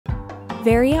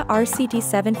Varia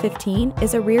RCT715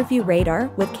 is a rear-view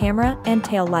radar with camera and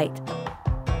tail light.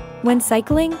 When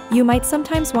cycling, you might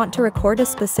sometimes want to record a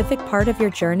specific part of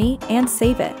your journey and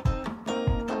save it.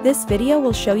 This video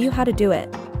will show you how to do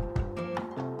it.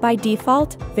 By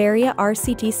default, Varia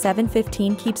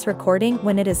RCT715 keeps recording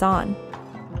when it is on.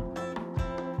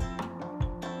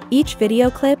 Each video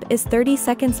clip is 30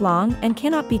 seconds long and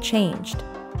cannot be changed.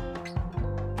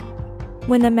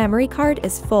 When the memory card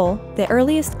is full, the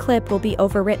earliest clip will be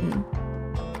overwritten.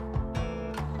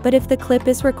 But if the clip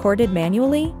is recorded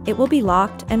manually, it will be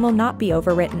locked and will not be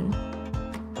overwritten.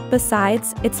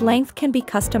 Besides, its length can be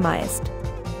customized.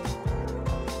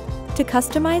 To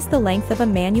customize the length of a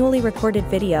manually recorded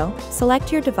video,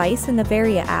 select your device in the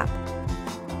Varia app.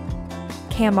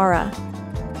 Camera.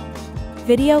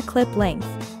 Video clip length.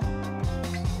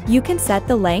 You can set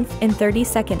the length in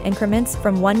 30-second increments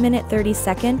from 1 minute 30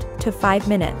 second to 5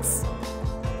 minutes.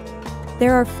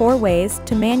 There are 4 ways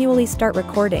to manually start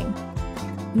recording.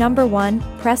 Number 1,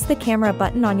 press the camera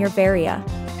button on your Varia.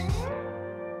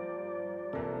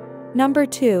 Number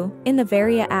 2, in the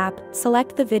Varia app,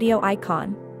 select the video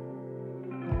icon.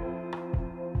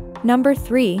 Number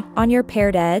 3, on your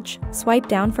paired edge, swipe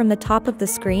down from the top of the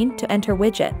screen to enter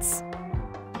widgets.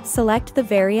 Select the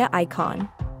Varia icon.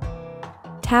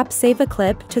 Tap Save a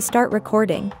Clip to start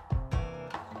recording.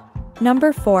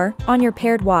 Number 4, on your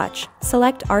paired watch,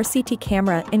 select RCT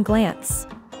camera in glance.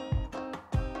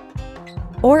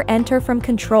 Or enter from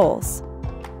controls.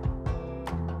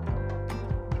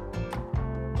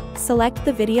 Select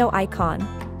the video icon.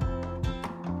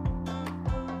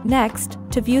 Next,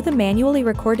 to view the manually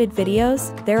recorded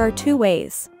videos, there are 2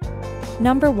 ways.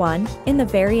 Number 1, in the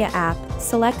Varia app,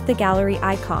 select the gallery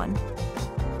icon.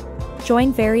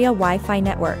 Join Varia Wi-Fi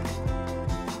network.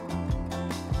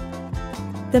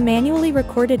 The manually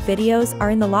recorded videos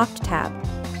are in the Locked tab.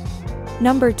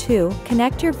 Number 2,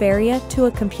 connect your Varia to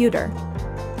a computer.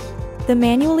 The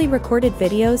manually recorded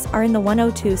videos are in the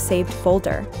 102 saved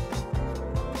folder.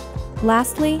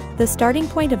 Lastly, the starting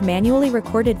point of manually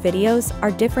recorded videos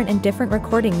are different in different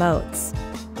recording modes.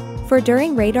 For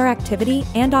during radar activity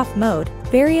and off mode,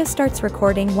 Varia starts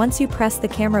recording once you press the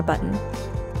camera button.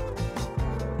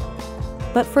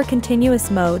 But for continuous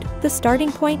mode, the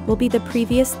starting point will be the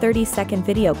previous 30-second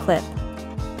video clip.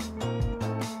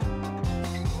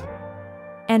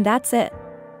 And that's it.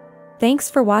 Thanks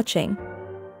for watching.